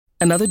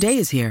Another day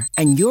is here,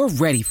 and you're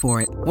ready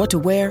for it. What to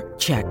wear?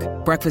 Check.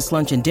 Breakfast,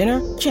 lunch, and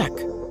dinner? Check.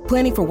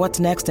 Planning for what's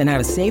next and how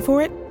to save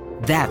for it?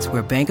 That's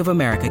where Bank of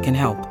America can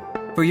help.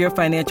 For your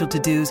financial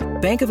to-dos,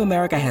 Bank of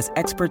America has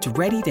experts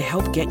ready to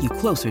help get you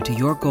closer to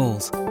your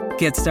goals.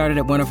 Get started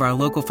at one of our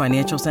local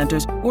financial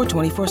centers or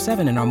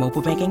 24/7 in our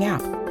mobile banking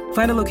app.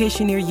 Find a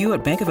location near you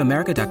at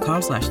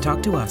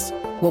bankofamerica.com/talktous.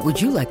 What would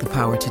you like the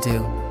power to do?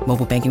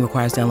 Mobile banking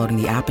requires downloading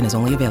the app and is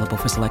only available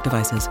for select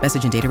devices.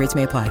 Message and data rates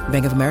may apply.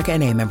 Bank of America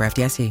N.A., member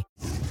FDIC.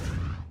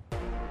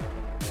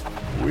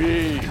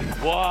 We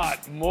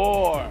want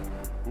more.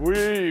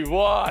 We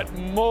want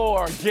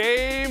more.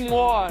 Game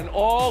one.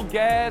 All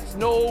gas,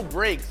 no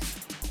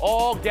brakes.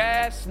 All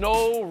gas,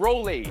 no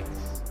rollies.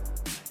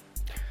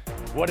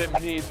 What it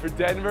means for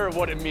Denver,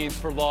 what it means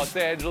for Los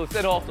Angeles,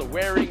 and also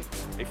wearing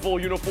a full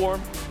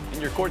uniform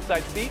in your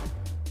courtside seat.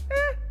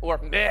 Or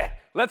meh.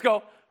 Let's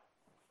go.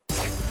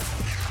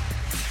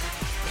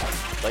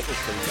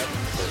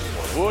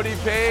 Woody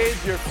Page,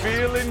 you're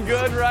feeling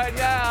good right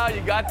now.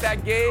 You got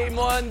that game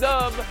on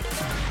dub.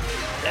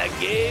 That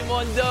game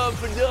on dub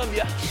for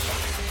W.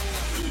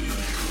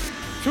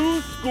 Two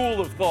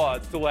school of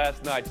thoughts to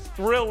last night's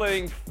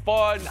thrilling,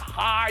 fun,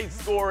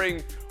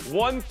 high-scoring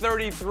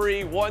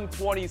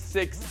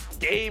 133-126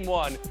 game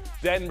one,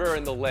 Denver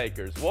and the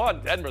Lakers. One,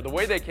 Denver, the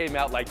way they came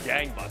out like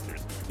gangbusters.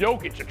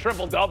 Jokic, a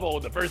triple-double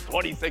in the first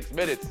 26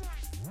 minutes.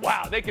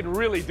 Wow, they can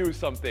really do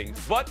some things.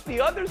 But the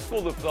other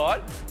school of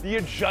thought, the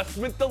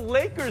adjustment the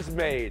Lakers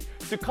made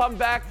to come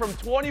back from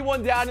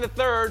 21 down in the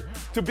third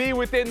to be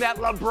within that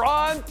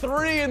LeBron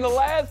 3 in the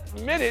last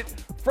minute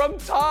from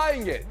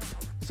tying it.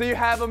 So you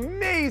have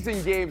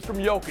amazing games from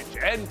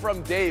Jokic and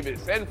from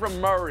Davis and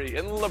from Murray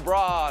and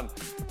LeBron.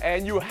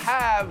 And you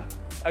have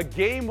a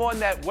game one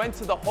that went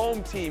to the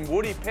home team.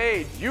 Woody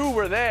Page, you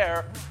were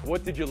there.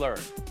 What did you learn?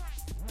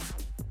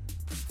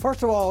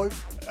 First of all,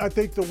 I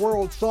think the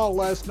world saw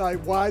last night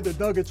why the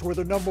Nuggets were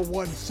the number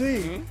one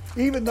seed.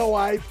 Mm-hmm. Even though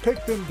I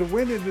picked them to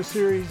win in the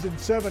series in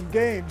 7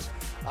 games,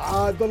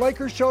 the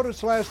Lakers showed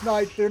us last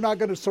night they're not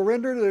going to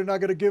surrender. They're not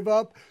going to give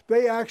up.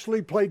 They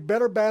actually played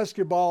better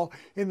basketball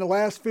in the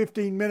last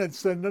 15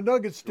 minutes than the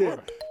Nuggets did.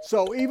 Sure.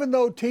 So even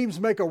though teams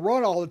make a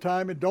run all the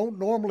time and don't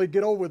normally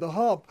get over the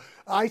hump,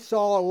 I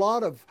saw a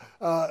lot of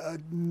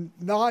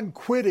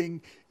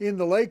non-quitting in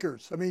the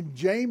Lakers. I mean,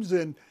 James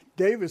and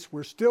Davis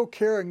were still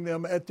carrying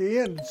them at the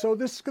end. So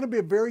this is going to be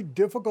a very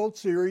difficult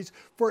series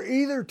for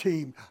either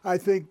team, I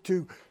think,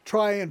 to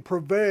try and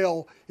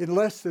prevail in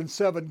less than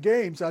 7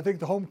 games. I think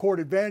the home court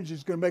advantage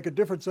is going to make a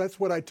difference. That's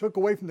what I took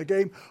away from the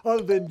game,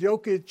 other than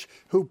Jokic,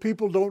 who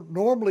people don't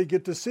normally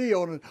get to see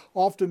on an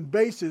often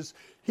basis.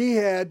 He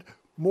had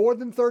more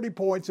than 30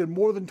 points and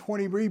more than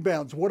 20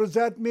 rebounds. What does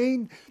that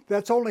mean?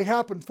 That's only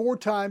happened 4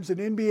 times in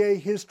NBA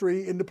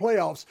history in the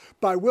playoffs,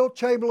 by Wilt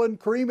Chamberlain,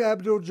 Kareem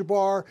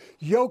Abdul-Jabbar,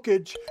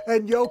 Jokic,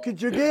 and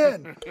Jokic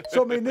again.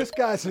 So, I mean, this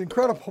guy's an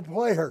incredible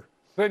player.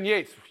 Ben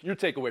Yates, your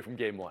takeaway from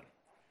game one.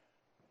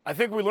 I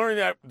think we learned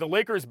that the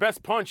Lakers'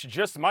 best punch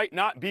just might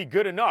not be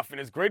good enough. And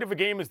as great of a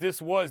game as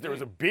this was, there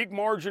was a big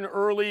margin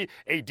early.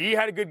 AD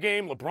had a good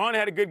game. LeBron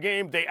had a good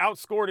game. They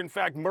outscored, in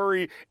fact,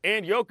 Murray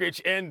and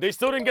Jokic, and they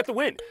still didn't get the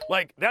win.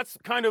 Like, that's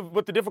kind of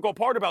what the difficult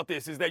part about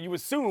this is, that you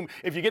assume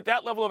if you get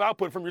that level of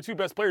output from your 2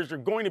 best players, you're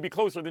going to be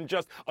closer than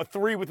just a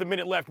 3 with a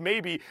minute left.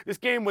 Maybe this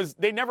game was,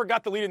 they never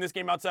got the lead in this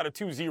game outside of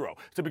 2-0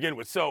 to begin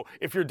with. So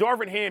if you're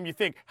Darvin Ham, you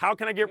think, how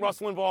can I get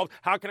Russell involved?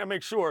 How can I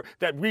make sure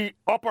that we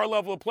up our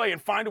level of play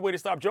and find a way to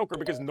stop Joker?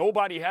 Because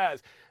nobody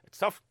has. It's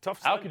tough.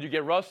 How could you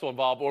get Russell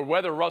involved, or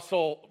whether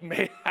Russell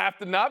may have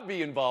to not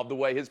be involved the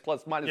way his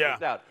plus-minus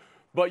works out?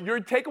 But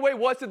your takeaway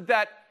wasn't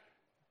that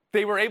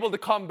they were able to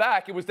come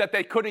back. It was that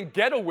they couldn't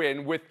get a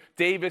win with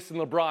Davis and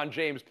LeBron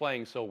James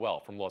playing so well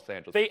from Los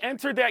Angeles. They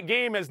entered that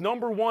game as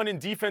number 1 in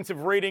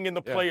defensive rating in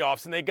the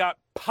playoffs, and they got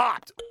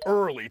popped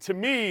early. To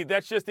me,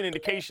 that's just an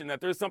indication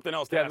that there's something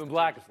else. Devin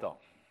Blackistone.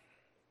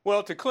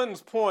 Well, to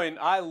Clinton's point,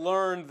 I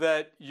learned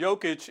that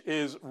Jokic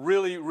is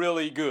really,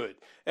 really good.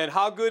 And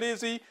how good is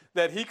he?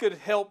 That he could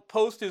help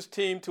post his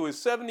team to a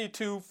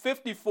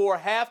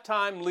 72-54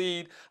 halftime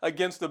lead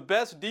against the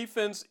best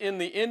defense in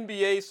the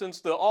NBA since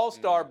the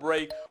All-Star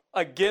break,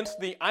 against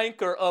the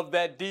anchor of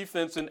that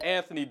defense in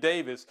Anthony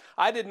Davis.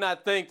 I did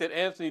not think that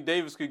Anthony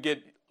Davis could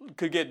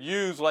get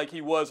used like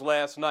he was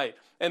last night.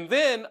 And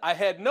then I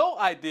had no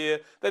idea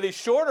that a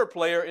shorter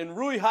player in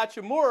Rui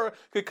Hachimura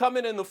could come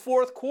in the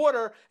 4th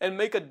quarter and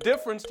make a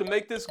difference to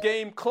make this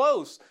game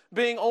close,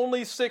 being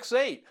only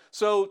 6'8".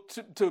 So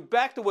to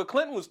back to what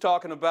Clinton was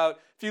talking about,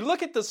 if you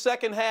look at the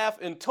second half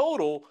in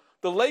total,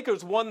 the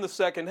Lakers won the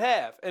second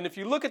half. And if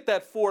you look at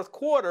that 4th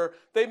quarter,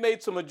 they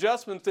made some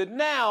adjustments that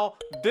now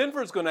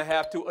Denver's going to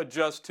have to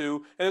adjust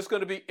to, and it's going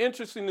to be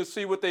interesting to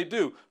see what they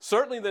do.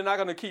 Certainly they're not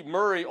going to keep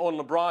Murray on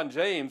LeBron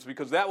James,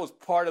 because that was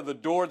part of the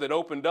door that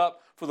opened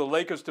up for the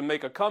Lakers to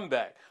make a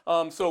comeback.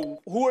 So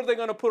who are they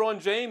going to put on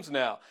James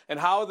now? And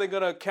how are they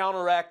going to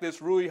counteract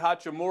this Rui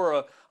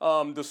Hachimura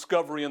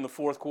discovery in the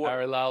 4th quarter?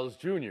 Harry Lyles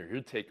Jr.,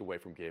 your takeaway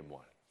from game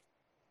one.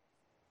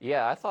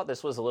 Yeah, I thought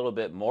this was a little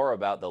bit more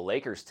about the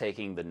Lakers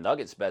taking the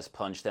Nuggets' best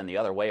punch than the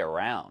other way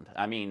around.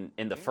 I mean,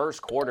 in the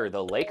first quarter,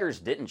 the Lakers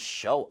didn't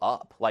show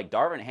up. Like,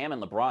 Darvin Ham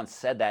and LeBron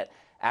said that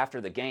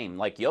after the game.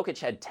 Like, Jokic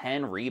had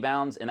 10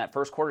 rebounds in that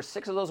first quarter.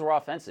 6 of those were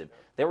offensive.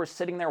 They were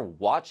sitting there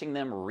watching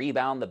them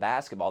rebound the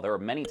basketball. There were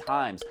many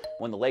times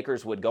when the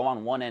Lakers would go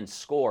on one end,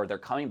 score. They're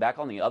coming back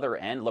on the other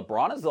end.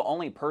 LeBron is the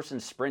only person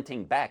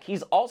sprinting back.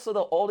 He's also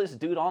the oldest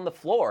dude on the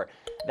floor.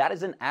 That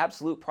is an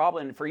absolute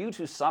problem. And for you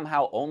to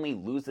somehow only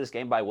lose this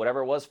game by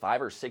whatever it was,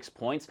 5 or 6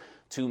 points,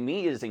 to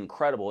me is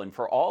incredible. And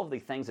for all of the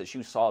things that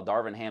you saw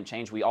Darvin Ham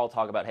change, we all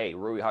talk about, hey,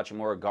 Rui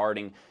Hachimura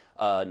guarding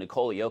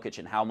Nikola Jokic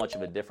and how much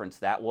of a difference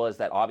that was.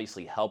 That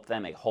obviously helped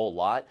them a whole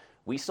lot.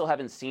 We still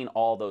haven't seen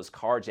all those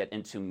cards yet.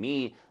 And to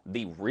me,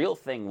 the real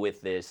thing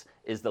with this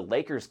is the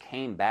Lakers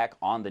came back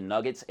on the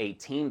Nuggets, a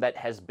team that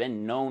has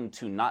been known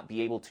to not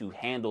be able to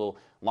handle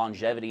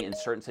longevity in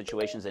certain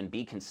situations and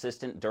be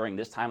consistent during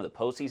this time of the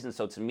postseason.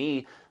 So to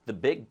me, the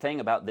big thing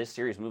about this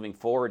series moving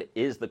forward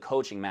is the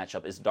coaching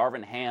matchup. Is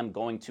Darvin Ham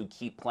going to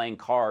keep playing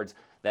cards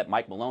that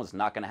Mike Malone's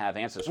not going to have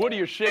answers for? What are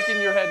you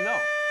shaking your head no?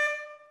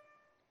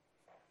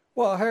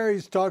 Well,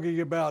 Harry's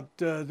talking about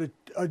the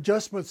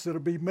adjustments that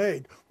will be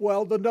made.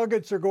 Well, the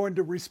Nuggets are going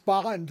to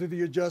respond to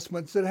the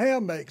adjustments that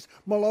Ham makes.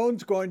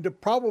 Malone's going to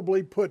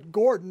probably put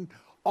Gordon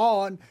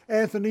on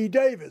Anthony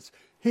Davis.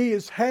 He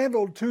has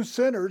handled 2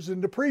 centers in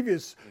the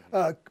previous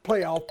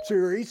playoff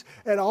series.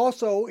 And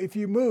also, if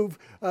you move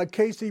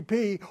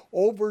KCP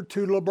over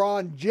to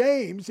LeBron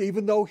James,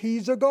 even though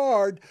he's a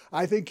guard,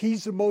 I think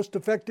he's the most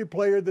effective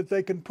player that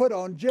they can put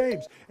on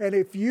James. And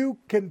if you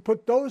can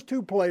put those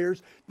 2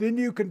 players, then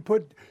you can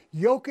put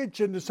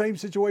Jokic in the same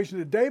situation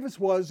that Davis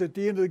was at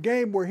the end of the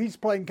game, where he's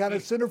playing kind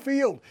of center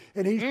field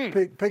and he's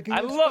picking.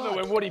 I the love spots.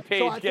 it when Woody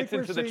Page gets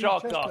into the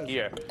chalk talk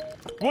here.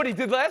 Woody,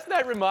 did last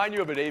night remind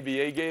you of an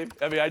ABA game?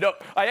 I mean,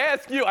 I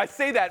ask you, I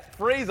say that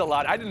phrase a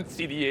lot. I didn't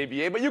see the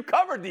ABA, but you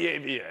covered the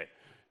ABA.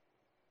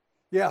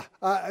 Yeah,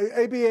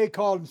 ABA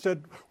called and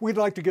said, we'd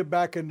like to get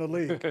back in the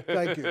league.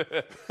 Thank you.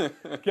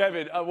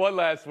 Kevin, one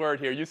last word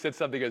here. You said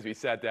something as we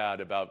sat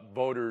down about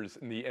voters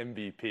in the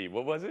MVP.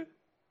 What was it?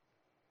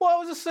 Well, I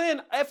was just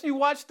saying, after you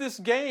watch this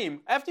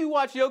game, after you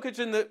watch Jokic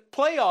in the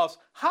playoffs,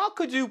 how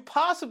could you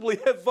possibly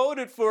have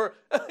voted for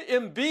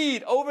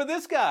Embiid over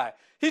this guy?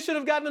 He should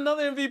have gotten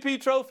another MVP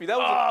trophy. That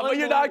was but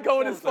you're not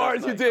going as far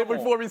as you did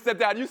before we sat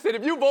down. You said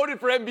if you voted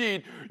for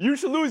Embiid, you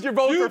should lose your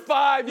vote for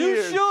 5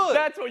 years. You should.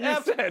 That's what you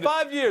said.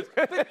 5 years.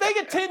 They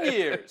get 10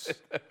 years.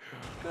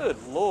 Good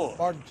Lord.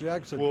 Mark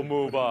Jackson. We'll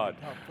move on.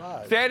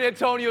 San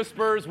Antonio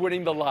Spurs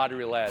winning the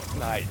lottery last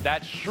night.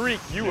 That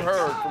shriek you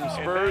heard from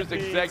Spurs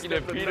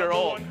executive Peter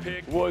Holt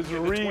was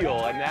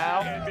real. And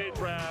now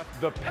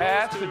the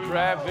path to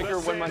draft Victor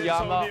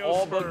Wembanyama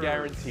all but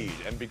guaranteed.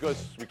 And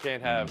because we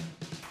can't have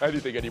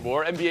anything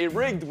anymore, NBA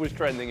Rigged was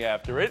trending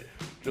after it,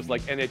 just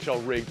like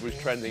NHL Rigged was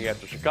trending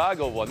after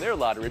Chicago won their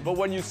lottery. But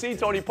when you see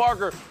Tony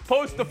Parker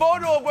post a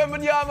photo of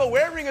Wembanyama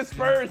wearing a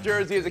Spurs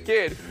jersey as a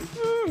kid,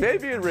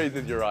 maybe it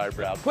raises your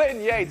eyebrow.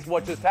 Clinton Yates,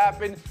 what just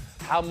happened?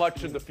 How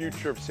much of the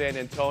future of San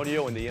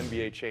Antonio and the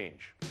NBA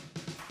change?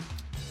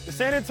 The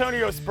San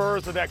Antonio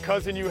Spurs are that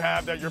cousin you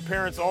have that your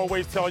parents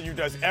always tell you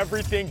does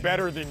everything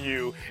better than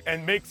you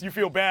and makes you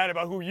feel bad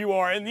about who you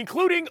are, and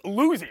including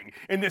losing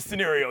in this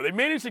scenario. They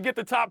managed to get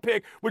the top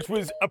pick, which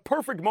was a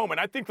perfect moment.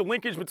 I think the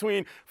linkage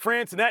between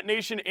France and that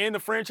nation and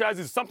the franchise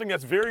is something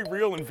that's very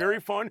real and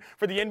very fun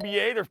for the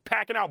NBA. They're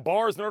packing out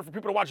bars in order for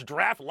people to watch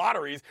draft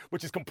lotteries,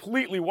 which is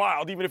completely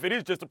wild, even if it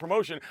is just a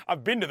promotion.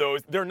 I've been to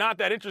those. They're not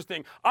that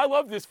interesting. I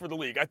love this for the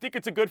league. I think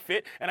it's a good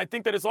fit, and I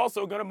think that it's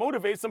also going to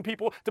motivate some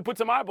people to put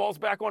some eyeballs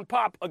back on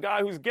Pop, a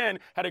guy who's, again,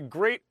 had a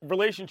great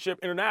relationship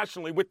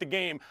internationally with the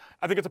game.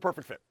 I think it's a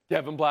perfect fit.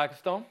 Kevin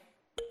Blackstone?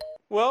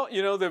 Well,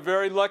 you know, they're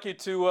very lucky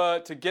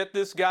to get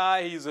this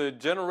guy. He's a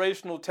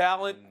generational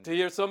talent. To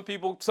hear some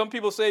people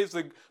say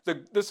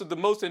this is the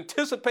most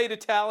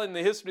anticipated talent in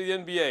the history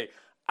of the NBA.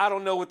 I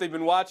don't know what they've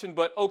been watching,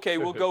 but okay,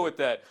 we'll go with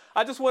that.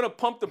 I just want to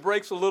pump the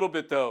brakes a little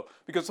bit, though,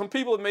 because some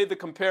people have made the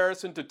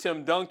comparison to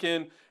Tim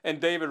Duncan and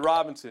David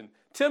Robinson.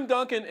 Tim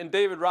Duncan and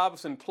David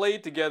Robinson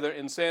played together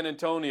in San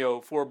Antonio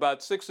for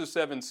about 6 or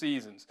 7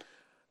 seasons.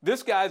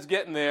 This guy's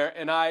getting there,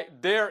 and I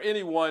dare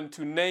anyone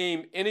to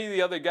name any of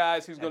the other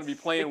guys he's going to be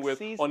playing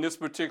with on this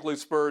particular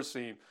Spurs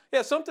team.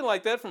 Yeah, something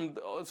like that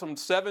from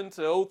 7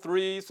 to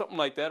 03, something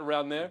like that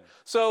around there.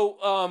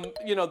 So,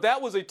 you know,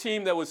 that was a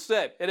team that was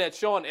set. It had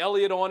Sean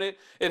Elliott on it.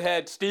 It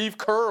had Steve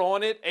Kerr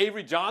on it.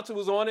 Avery Johnson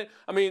was on it.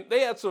 I mean,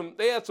 they had some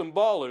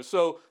ballers.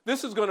 So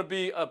this is going to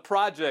be a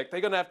project.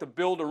 They're going to have to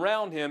build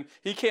around him.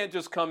 He can't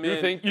just come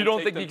in. You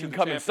don't think he can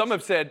come in? Some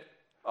have said.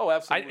 Oh,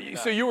 absolutely.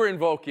 So you were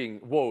invoking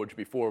Woj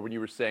before when you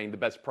were saying the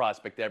best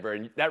prospect ever,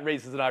 and that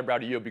raises an eyebrow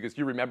to you because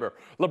you remember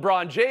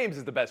LeBron James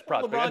is the best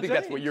prospect. I think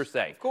that's what you're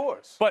saying. Of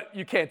course. But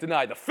you can't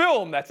deny the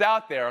film that's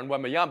out there on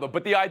Wembanyama.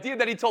 But the idea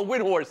that he told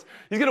Windhorst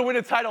he's going to win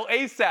a title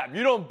ASAP,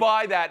 you don't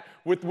buy that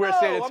with where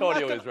San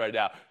Antonio is right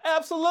now.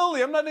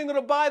 Absolutely. I'm not even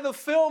going to buy the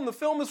film. The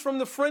film is from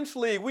the French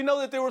League. We know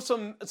that there were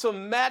some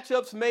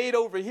matchups made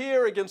over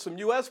here against some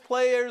U.S.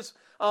 players.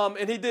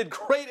 and he did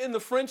great in the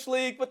French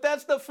League, but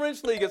that's the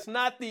French League. It's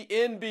not the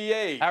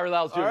NBA. Harry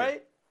Lyles Jr. All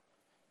right?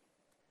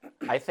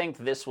 I think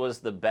this was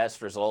the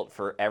best result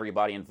for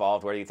everybody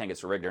involved. Whether you think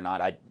it's rigged or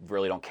not, I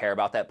really don't care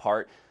about that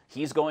part.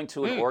 He's going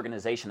to an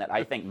organization that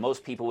I think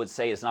most people would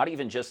say is not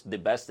even just the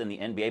best in the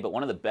NBA, but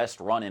one of the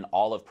best run in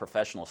all of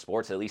professional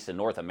sports, at least in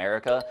North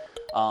America.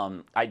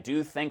 I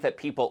do think that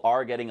people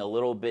are getting a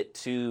little bit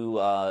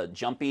too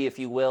jumpy, if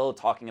you will,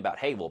 talking about,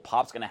 hey, well,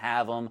 Pop's going to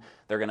have them.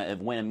 They're going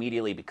to win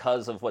immediately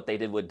because of what they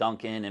did with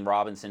Duncan and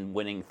Robinson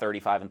winning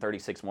 35 and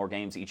 36 more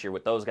games each year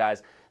with those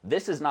guys.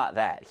 This is not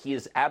that. He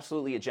is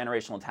absolutely a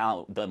generational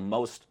talent, the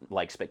most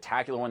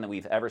spectacular one that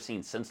we've ever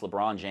seen since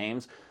LeBron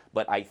James.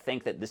 But I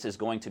think that this is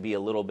going to be a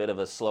little bit of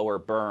a slower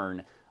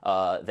burn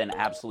than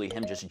absolutely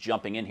him just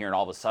jumping in here and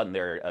all of a sudden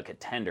they're a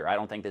contender. I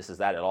don't think this is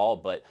that at all,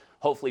 but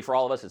hopefully for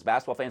all of us as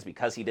basketball fans,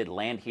 because he did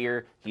land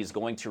here, he's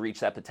going to reach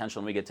that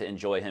potential and we get to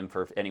enjoy him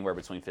for anywhere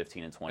between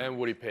 15 and 20. And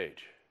Woody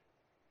Page.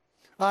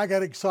 I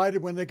got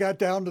excited when they got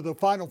down to the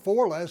Final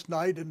Four last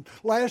night. And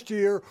last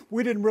year,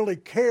 we didn't really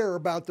care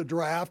about the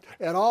draft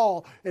at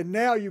all. And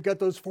now you've got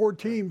those 4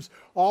 teams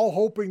all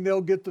hoping they'll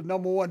get the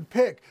number 1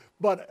 pick.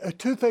 But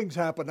 2 things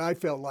happened, I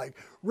felt like.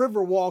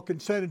 Riverwalk in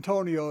San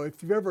Antonio,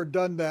 if you've ever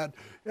done that,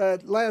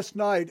 last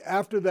night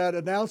after that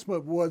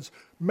announcement was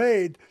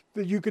made,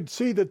 that you could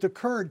see that the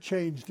current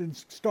changed and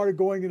started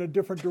going in a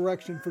different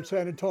direction for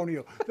San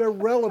Antonio. They're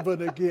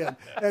relevant again.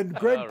 And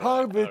Greg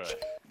Popovich,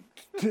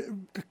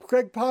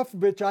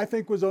 I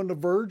think, was on the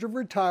verge of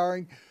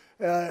retiring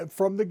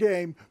from the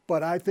game,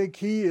 but I think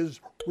he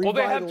is well,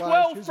 they have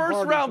 12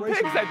 first-round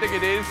picks, racing. I think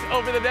it is,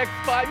 over the next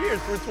 5 years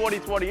through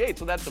 2028.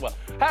 So that's well.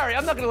 Harry,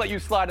 I'm not going to let you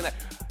slide in that.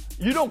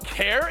 You don't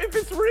care if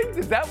it's rigged?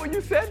 Is that what you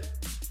said?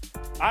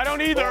 I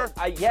don't either.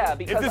 Well, yeah,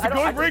 because it's a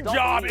good rigged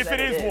job if it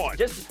is one.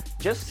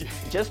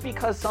 Just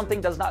because something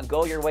does not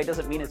go your way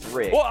doesn't mean it's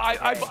rigged. Well,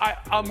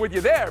 I'm with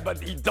you there,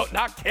 but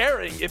not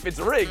caring if it's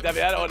rigged. I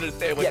mean, I don't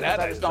understand what that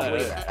is. I just don't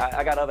believe that.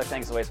 I got other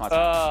things to waste my time.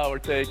 Oh, we're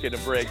taking a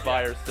break.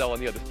 Buy or sell on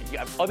the other. You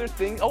have other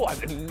things? Oh, I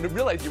didn't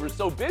realize you were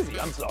so busy.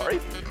 I'm sorry.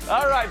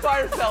 All right,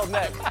 buy or sell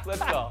next. Let's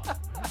go.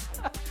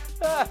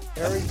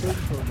 Harry, good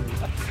for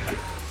me.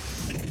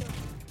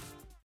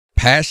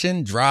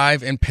 Passion,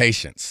 drive, and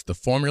patience. The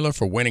formula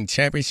for winning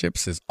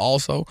championships is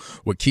also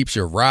what keeps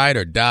your ride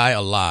or die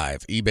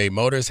alive. eBay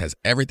Motors has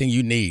everything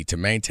you need to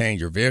maintain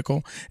your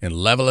vehicle and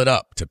level it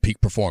up to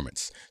peak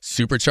performance.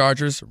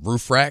 Superchargers,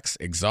 roof racks,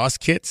 exhaust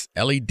kits,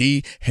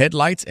 LED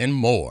headlights, and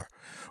more.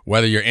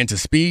 Whether you're into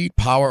speed,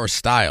 power, or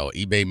style,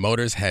 eBay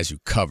Motors has you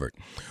covered.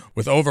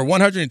 With over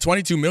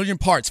 122 million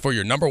parts for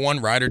your number 1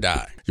 ride or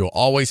die, you'll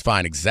always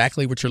find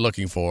exactly what you're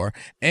looking for.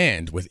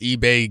 And with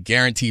eBay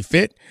Guarantee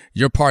Fit,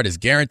 your part is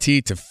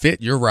guaranteed to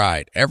fit your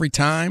ride every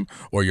time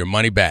or your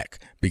money back.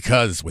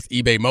 Because with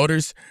eBay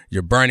Motors,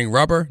 you're burning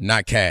rubber,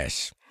 not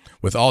cash.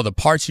 With all the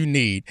parts you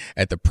need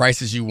at the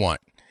prices you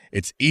want,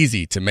 it's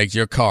easy to make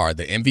your car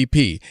the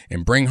MVP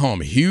and bring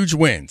home huge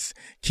wins.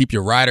 Keep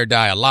your ride or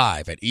die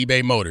alive at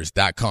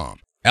ebaymotors.com.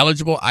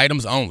 Eligible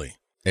items only.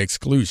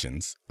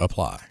 Exclusions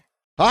apply.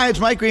 Hi, it's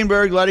Mike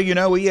Greenberg letting you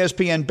know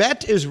ESPN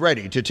Bet is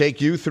ready to take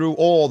you through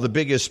all the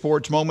biggest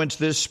sports moments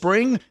this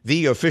spring.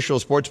 The official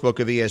sportsbook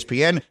of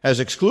ESPN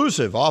has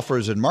exclusive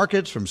offers and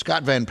markets from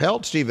Scott Van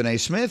Pelt, Stephen A.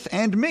 Smith,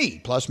 and me,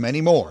 plus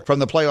many more. From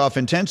the playoff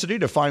intensity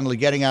to finally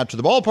getting out to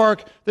the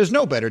ballpark, there's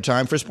no better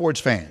time for sports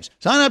fans.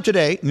 Sign up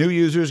today. New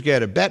users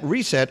get a bet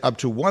reset up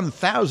to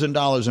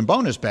 $1,000 in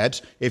bonus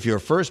bets if your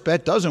first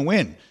bet doesn't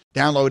win.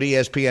 Download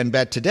ESPN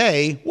Bet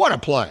today. What a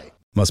play.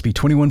 Must be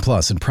 21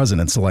 plus and present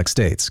in select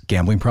states.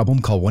 Gambling problem?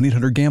 Call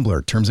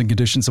 1-800-GAMBLER. Terms and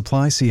conditions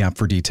apply. See app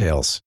for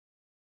details.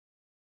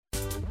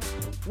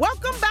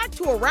 Welcome back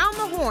to Around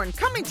the Horn,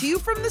 coming to you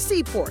from the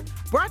Seaport.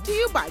 Brought to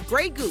you by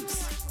Grey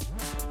Goose.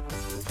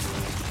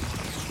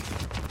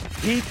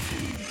 Heat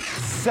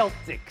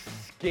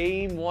Celtics,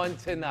 game 1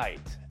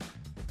 tonight.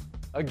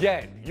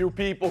 Again, you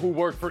people who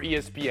work for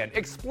ESPN,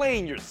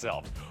 explain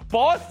yourselves.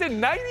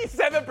 Boston,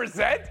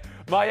 97%?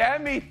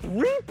 Miami,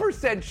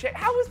 3% chance.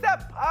 How is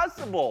that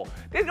possible?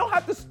 They don't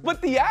have to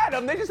split the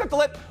atom. They just have to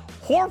let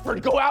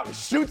Horford go out and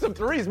shoot some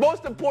threes.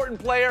 Most important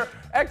player,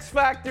 X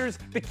factors,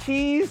 the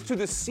keys to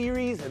the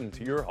series and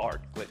to your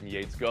heart. Clinton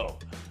Yates, go.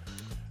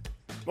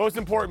 Most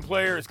important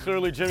player is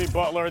clearly Jimmy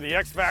Butler. The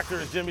X factor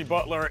is Jimmy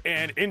Butler,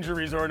 and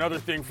injuries are another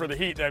thing for the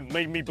Heat that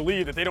made me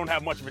believe that they don't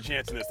have much of a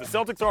chance in this. The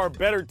Celtics are a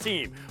better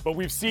team, but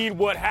we've seen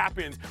what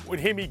happens when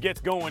Himmy gets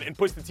going and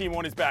puts the team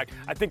on his back.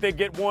 I think they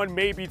get 1,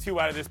 maybe 2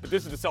 out of this, but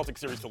this is the Celtics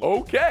series to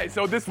lose. Okay,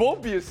 so this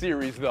won't be a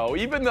series, though,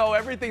 even though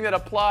everything that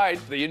applied,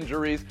 the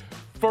injuries,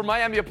 for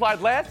Miami applied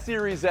last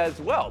series as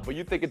well. But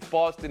you think it's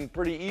Boston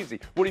pretty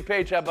easy. Woody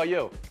Page, how about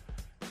you?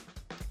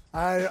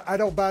 I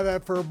don't buy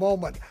that for a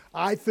moment.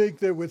 I think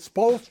that with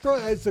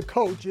Spoelstra as the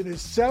coach in his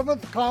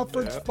 7th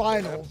conference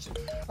finals,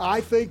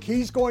 I think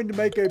he's going to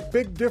make a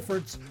big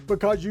difference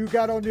because you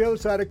got on the other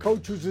side a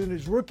coach who's in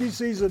his rookie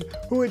season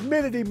who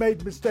admitted he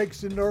made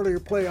mistakes in earlier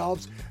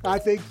playoffs. I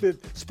think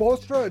that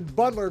Spoelstra and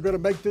Butler are going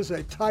to make this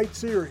a tight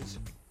series.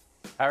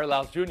 Harry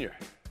Lyles Jr.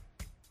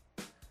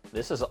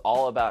 This is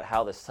all about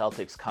how the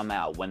Celtics come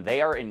out. When they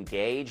are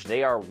engaged,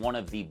 they are one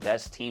of the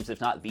best teams,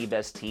 if not the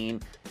best team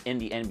in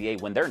the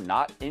NBA. When they're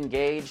not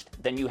engaged,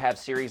 then you have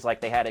series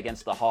like they had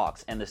against the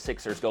Hawks, and the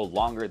Sixers go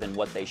longer than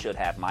what they should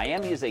have.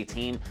 Miami is a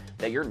team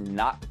that you're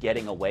not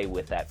getting away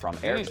with that from.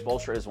 Eric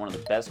Spoelstra is one of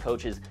the best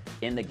coaches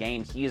in the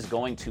game. He is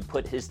going to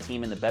put his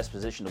team in the best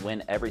position to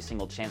win every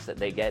single chance that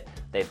they get.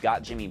 They've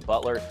got Jimmy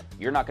Butler.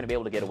 You're not going to be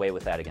able to get away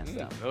with that against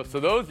them. So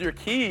those are your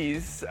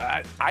keys.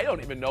 I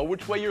don't even know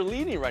which way you're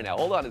leaning right now.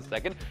 Hold on a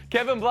second.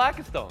 Kevin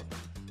Blackistone.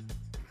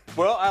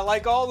 Well, I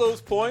like all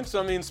those points.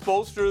 I mean,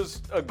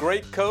 Spoelstra's a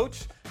great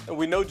coach, and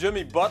we know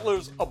Jimmy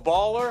Butler's a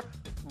baller.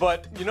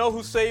 But you know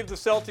who saved the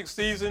Celtics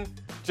season?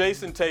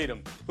 Jason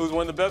Tatum, who's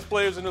one of the best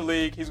players in the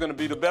league. He's going to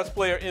be the best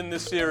player in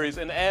this series.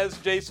 And as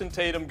Jason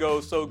Tatum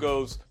goes, so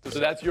goes the Celtics. So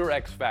that's your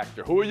X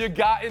factor. Who you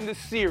got in this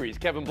series?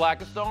 Kevin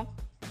Blackistone?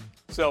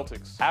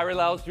 Celtics. Harry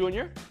Lyles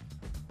Jr.?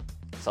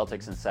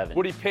 Celtics in 7.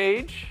 Woody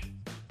Page?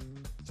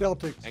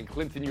 Celtics. And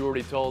Clinton, you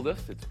already told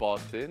us it's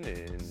Boston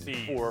in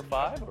 4 or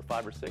 5 or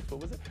 5 or 6.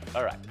 What was it?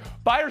 All right.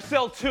 Buy or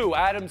sell 2,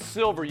 Adam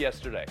Silver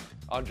yesterday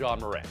on John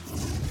Morant.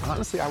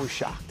 Honestly, I was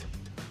shocked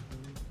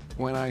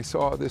when I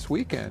saw this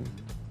weekend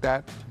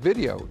that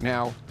video.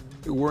 Now,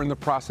 we're in the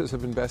process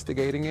of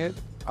investigating it,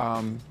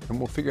 and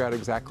we'll figure out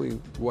exactly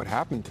what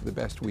happened to the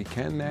best we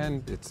can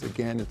then. It's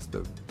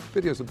the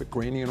video's a bit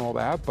grainy and all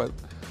that, but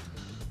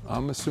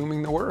I'm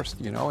assuming the worst,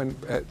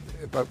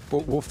 but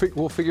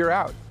we'll figure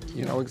out,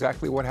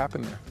 exactly what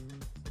happened there.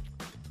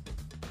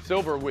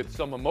 Silver with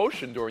some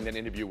emotion during that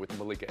interview with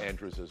Malika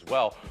Andrews as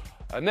well.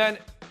 And then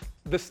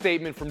the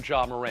statement from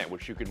John Morant,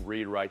 which you can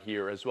read right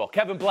here as well.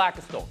 Kevin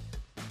Blackistone,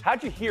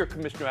 how'd you hear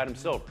Commissioner Adam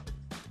Silver?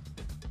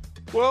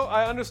 Well,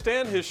 I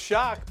understand his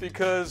shock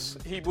because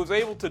he was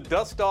able to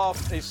dust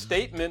off a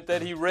statement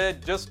that he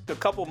read just a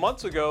couple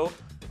months ago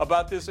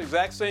about this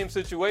exact same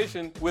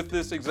situation with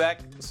this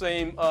exact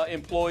same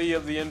employee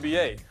of the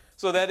NBA.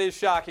 So that is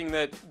shocking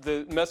that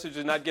the message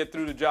did not get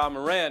through to John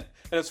Morant.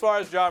 And as far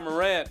as John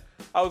Morant,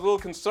 I was a little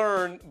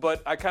concerned,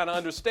 but I kind of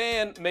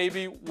understand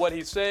maybe what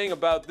he's saying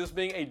about this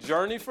being a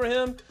journey for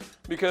him,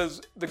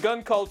 because the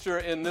gun culture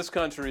in this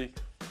country,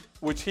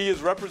 which he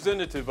is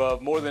representative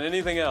of more than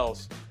anything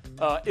else,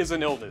 is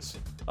an illness.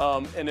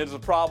 And it is a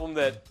problem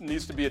that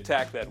needs to be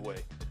attacked that way.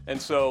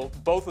 And so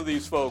both of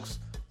these folks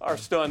are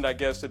stunned, I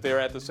guess, that they're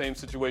at the same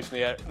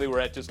situation they were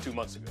at just 2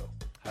 months ago.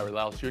 Harry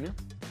Lyles Jr.?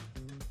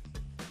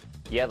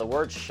 Yeah, the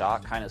word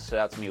shock kind of stood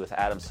out to me with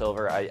Adam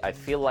Silver. I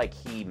feel like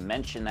he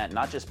mentioned that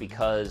not just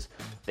because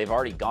they've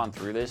already gone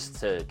through this,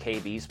 to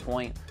KB's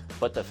point,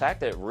 but the fact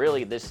that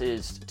really this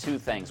is 2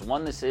 things.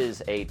 One, this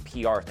is a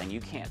PR thing.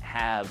 You can't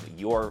have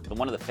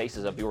one of the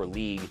faces of your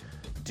league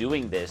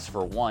doing this,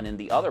 for one. And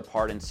the other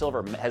part, and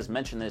Silver has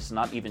mentioned this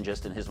not even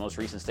just in his most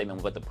recent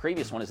statement, but the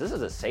previous one, is this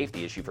is a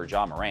safety issue for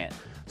John Morant.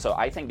 So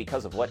I think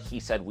because of what he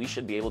said, we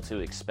should be able to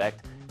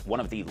expect one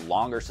of the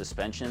longer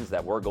suspensions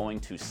that we're going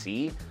to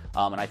see.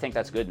 And I think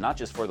that's good, not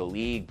just for the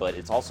league, but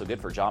it's also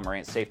good for John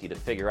Morant's safety to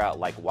figure out,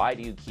 why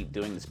do you keep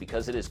doing this?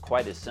 Because it is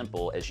quite as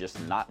simple as just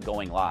not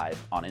going live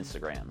on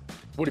Instagram.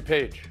 Woody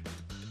Page?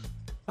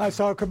 I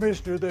saw a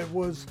commissioner that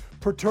was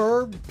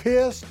perturbed,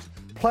 pissed,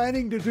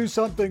 planning to do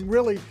something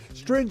really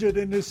stringent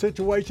in this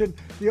situation.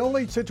 The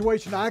only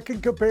situation I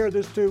can compare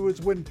this to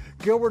is when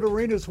Gilbert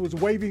Arenas was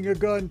waving a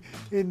gun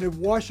in the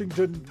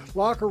Washington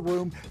locker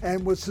room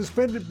and was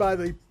suspended by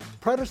the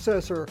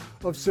predecessor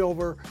of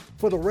Silver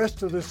for the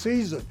rest of the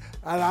season.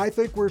 And I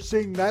think we're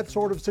seeing that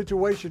sort of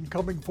situation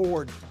coming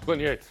forward. Glenn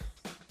Yates?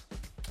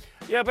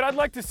 Yeah, but I'd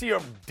like to see a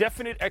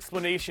definite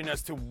explanation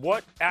as to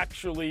what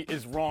actually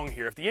is wrong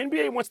here. If the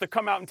NBA wants to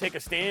come out and take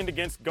a stand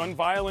against gun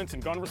violence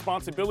and gun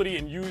responsibility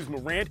and use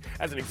Morant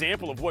as an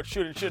example of what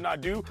should and should not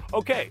do,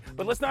 okay.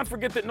 But let's not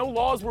forget that no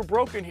laws were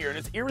broken here. And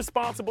as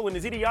irresponsible and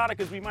as idiotic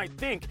as we might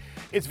think,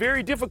 it's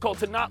very difficult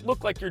to not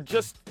look like you're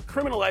just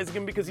criminalizing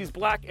him because he's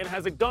black and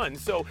has a gun.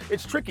 So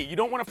it's tricky. You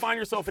don't want to find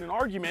yourself in an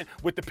argument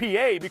with the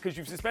PA because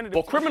you've suspended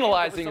him. Well,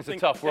 criminalizing is a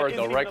tough word,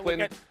 though, right,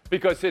 Clinton?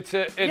 Because it's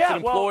an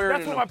employer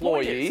and an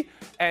employee.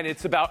 And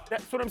it's about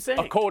that's what I'm saying.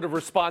 A code of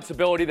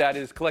responsibility that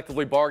is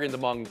collectively bargained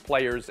among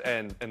players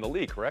and the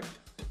league, correct?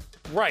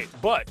 Right,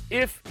 but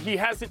if he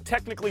hasn't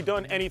technically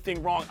done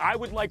anything wrong, I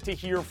would like to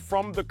hear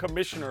from the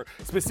commissioner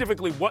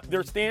specifically what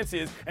their stance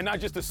is and not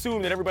just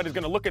assume that everybody's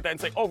going to look at that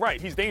and say, oh,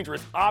 right, he's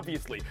dangerous,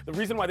 obviously. The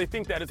reason why they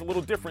think that is a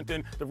little different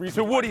than the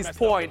reason why. To Woody's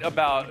point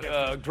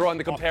about drawing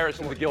the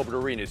comparison to Gilbert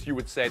Arenas, you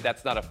would say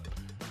that's not an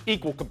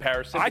equal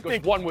comparison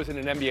because one was in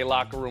an NBA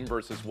locker room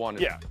versus one.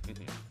 Yeah.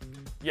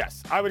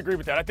 Yes, I would agree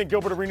with that. I think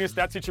Gilbert Arenas,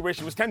 that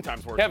situation was 10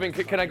 times worse. Kevin,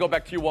 can I go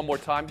back to you one more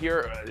time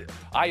here?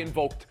 I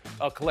invoked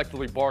a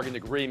collectively bargained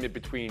agreement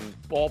between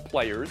all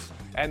players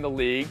and the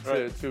league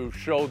to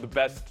show the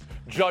best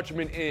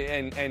judgment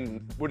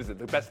and what is it,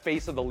 the best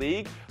face of the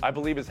league, I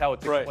believe is how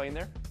it's explained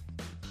there.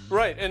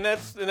 Right, and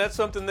that's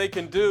something they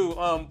can do.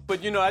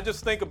 But, I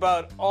just think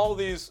about all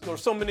these, or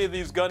so many of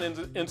these gun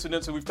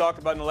incidents that we've talked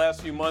about in the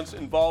last few months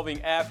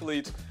involving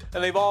athletes,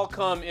 and they've all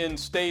come in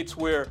states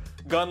where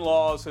gun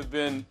laws have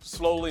been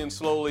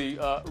slowly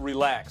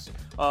relaxed.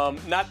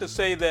 Not to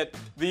say that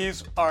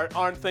these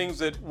aren't things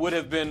that would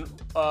have been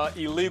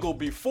illegal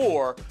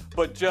before,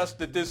 but just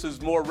that this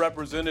is more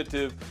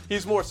representative.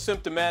 He's more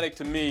symptomatic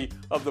to me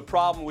of the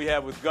problem we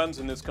have with guns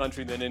in this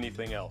country than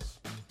anything else.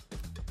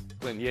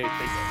 Glenn Yates,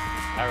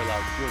 Harry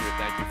Louds Jr.,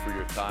 thank you for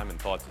your time and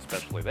thoughts,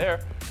 especially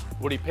there.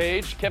 Woody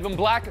Page, Kevin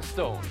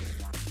Blackistone.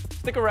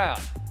 Stick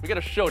around. We got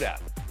a showdown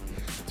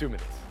in 2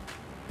 minutes.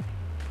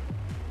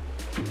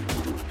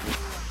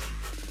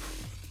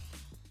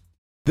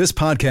 This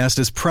podcast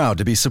is proud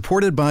to be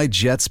supported by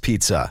Jets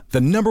Pizza, the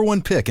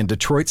 #1 pick in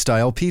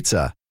Detroit-style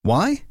pizza.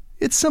 Why?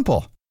 It's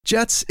simple.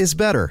 Jets is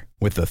better.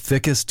 With the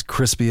thickest,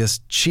 crispiest,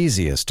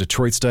 cheesiest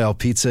Detroit-style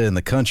pizza in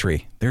the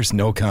country, there's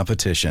no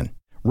competition.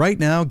 Right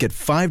now, get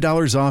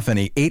 $5 off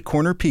any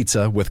 8-corner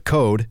pizza with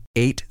code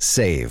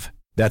 8SAVE.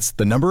 That's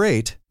the number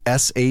 8,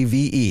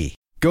 SAVE.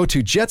 Go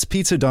to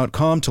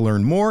jetspizza.com to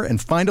learn more and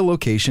find a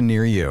location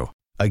near you.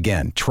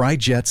 Again, try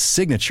Jet's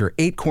signature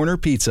 8-corner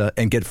pizza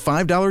and get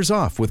 $5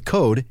 off with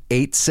code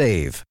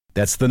 8SAVE.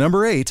 That's the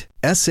number 8,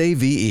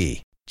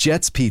 SAVE.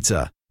 Jet's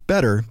Pizza.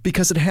 Better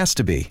because it has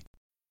to be.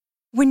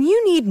 When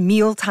you need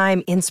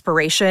mealtime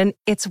inspiration,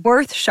 it's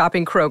worth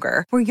shopping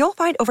Kroger, where you'll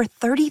find over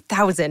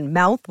 30,000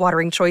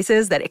 mouth-watering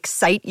choices that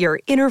excite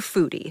your inner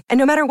foodie. And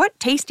no matter what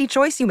tasty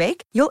choice you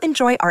make, you'll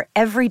enjoy our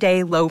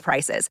everyday low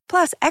prices,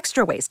 plus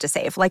extra ways to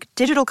save, like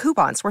digital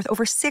coupons worth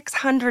over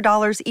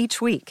 $600 each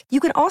week. You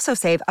can also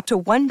save up to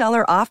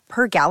 $1 off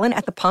per gallon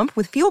at the pump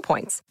with fuel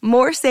points.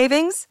 More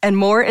savings and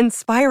more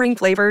inspiring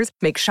flavors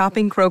make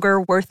shopping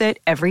Kroger worth it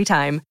every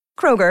time.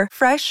 Kroger,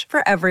 fresh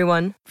for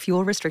everyone.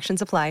 Fuel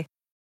restrictions apply.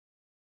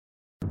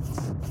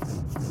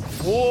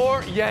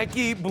 For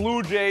Yankee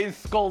Blue Jays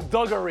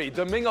skullduggery,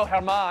 Domingo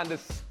Germán, the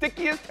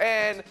stickiest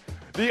hand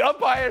the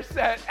umpire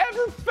said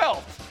ever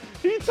felt.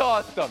 He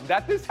tossed them.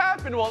 That this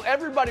happened while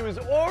everybody was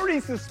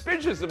already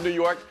suspicious of New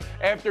York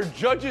after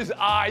Judge's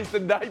eyes the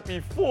night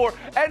before,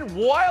 and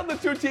while the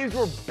two teams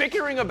were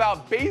bickering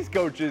about base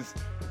coaches,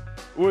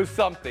 was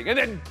something. And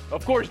then,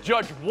 of course,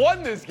 Judge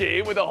won this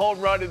game with a home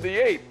run in the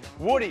 8th.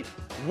 Woody,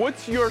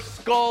 what's your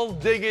skull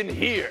digging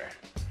here?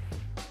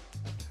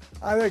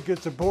 I think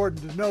it's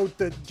important to note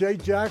that Jay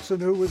Jackson,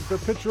 who was the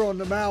pitcher on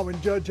the mound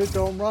when Judge hit the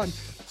home run,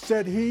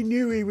 said he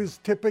knew he was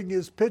tipping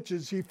his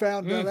pitches. He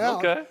found that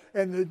out. Okay.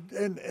 And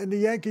the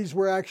Yankees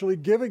were actually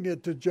giving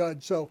it to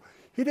Judge. So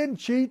he didn't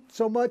cheat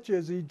so much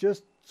as he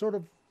just sort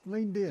of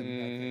leaned in.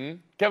 Mm-hmm.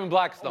 Kevin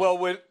Blackstone.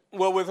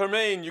 Well, with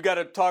Germán, you got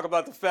to talk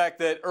about the fact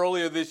that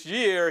earlier this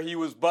year he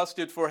was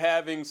busted for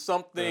having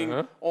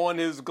something on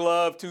his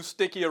glove, too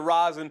sticky a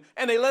rosin,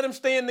 and they let him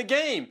stay in the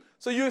game.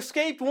 So you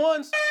escaped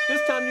once.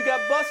 This time you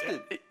got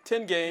busted.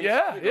 10 games.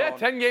 Yeah,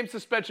 10-game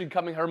suspension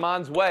coming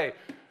Germán's way.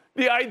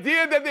 The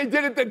idea that they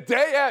did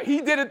it he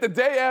did it the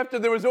day after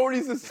there was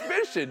already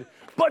suspicion.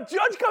 But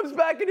Judge comes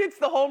back and hits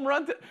the home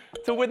run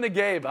to win the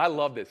game. I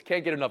love this.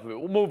 Can't get enough of it.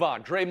 We'll move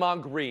on.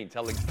 Draymond Green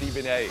telling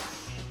Stephen A.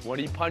 when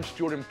he punched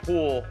Jordan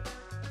Poole,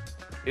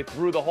 it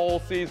threw the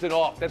whole season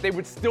off, that they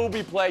would still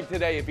be playing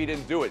today if he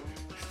didn't do it.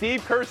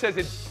 Steve Kerr says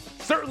it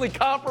certainly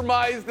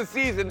compromised the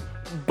season,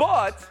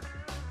 but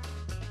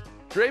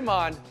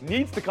Draymond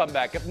needs to come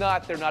back. If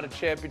not, they're not a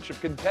championship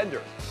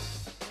contender.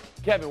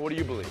 Kevin, what do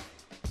you believe?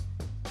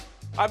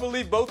 I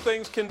believe both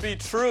things can be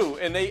true,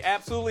 and they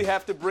absolutely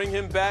have to bring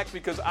him back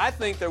because I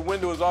think their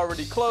window is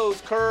already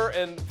closed. Kerr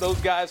and those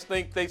guys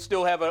think they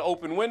still have an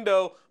open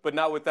window, but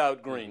not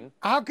without Green.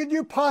 How could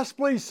you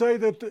possibly say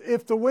that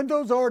if the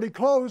window's already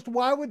closed,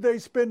 why would they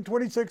spend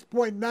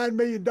 $26.9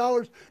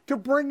 million to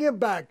bring him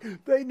back?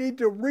 They need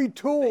to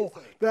retool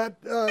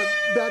that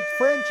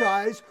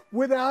franchise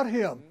without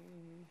him.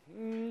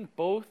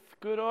 Both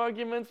good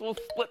arguments. We'll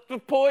split the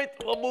point.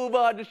 We'll move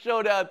on to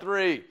Showdown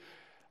 3.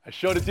 I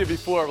showed it to you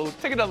before. Well,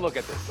 take another look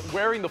at this.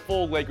 Wearing the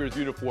full Lakers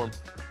uniform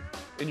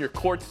in your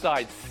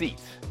courtside seat.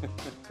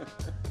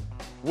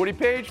 Woody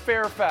Page,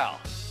 fair or foul?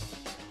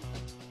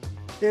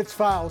 It's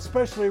foul,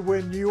 especially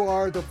when you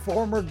are the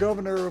former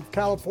governor of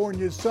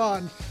California's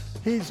son.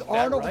 He's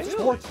Arnold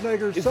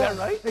Schwarzenegger's son. Is that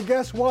right? And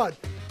guess what?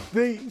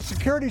 The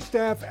security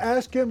staff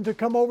asked him to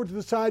come over to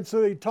the side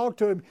so they talk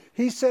to him.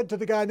 He said to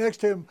the guy next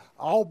to him,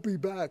 "I'll be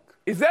back."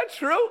 Is that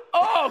true?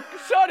 Oh,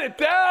 shut it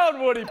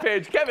down, Woody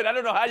Page. Kevin, I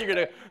don't know how you're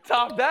going to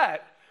top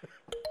that.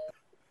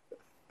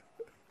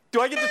 Do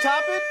I get to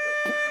top it?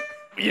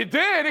 You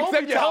did,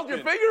 except you held your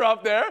finger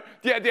up there.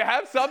 Do you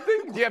have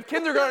something? Do you have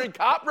kindergarten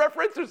cop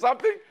reference or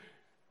something?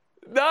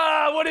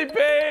 Nah, Woody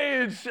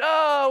Page.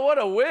 Oh, what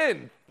a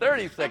win.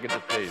 30 seconds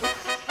apiece.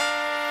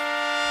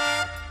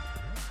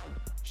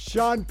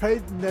 Sean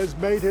Payton has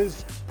made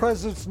his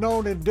presence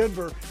known in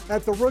Denver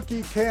at the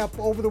rookie camp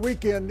over the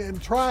weekend in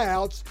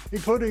tryouts,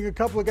 including a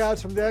couple of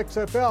guys from the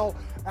XFL.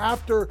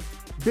 After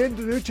Ben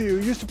DiNucci, who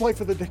used to play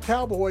for the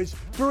Cowboys,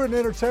 threw an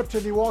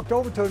interception, he walked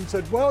over to him and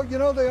said, "Well, you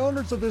know, the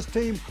owners of this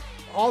team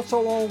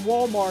also own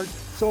Walmart,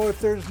 So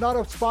if there's not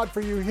a spot for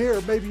you here,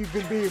 maybe you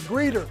can be a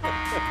greeter.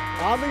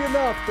 Oddly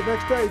enough, the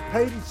next day,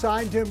 Peyton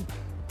signed him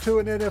to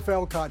an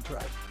NFL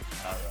contract.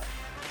 All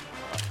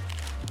right.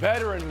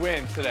 Veteran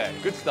win today.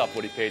 Good stuff,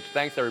 Woody Page.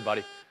 Thanks,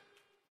 everybody.